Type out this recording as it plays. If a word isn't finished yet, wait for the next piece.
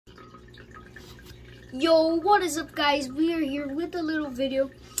Yo, what is up, guys? We are here with a little video.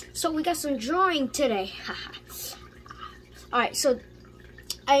 So we got some drawing today. Alright, so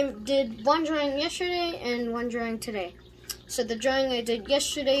I did one drawing yesterday and one drawing today. So the drawing I did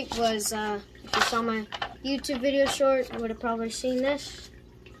yesterday was, if you saw my YouTube video short, you would have probably seen this.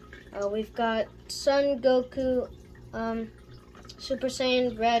 We've got Son Goku, Super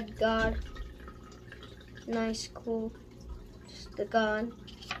Saiyan Red God. Nice, cool, just the God.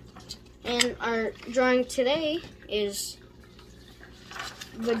 And our drawing today is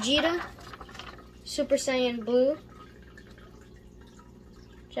Vegeta, Super Saiyan Blue.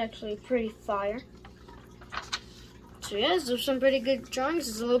 It's actually pretty fire. So yeah, those are some pretty good drawings.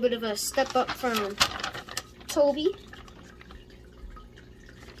 It's a little bit of a step up from Toby.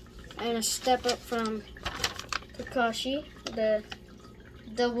 And a step up from Kakashi, the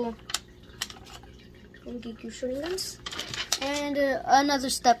double Genki Shurikens. And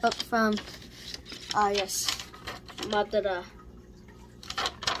another step up from, Madara.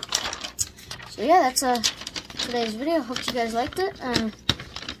 So yeah, that's today's video. Hope you guys liked it.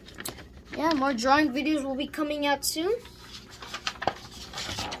 Yeah, more drawing videos will be coming out soon.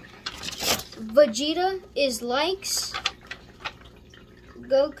 Vegeta is likes.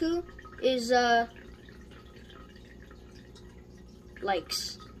 Goku is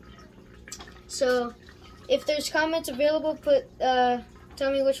likes. So if there's comments available,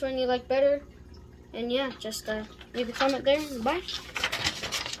 tell me which one you like better. And yeah, just leave a comment there. Bye.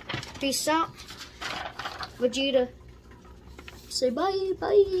 Peace out. Vegeta. Say bye.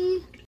 Bye.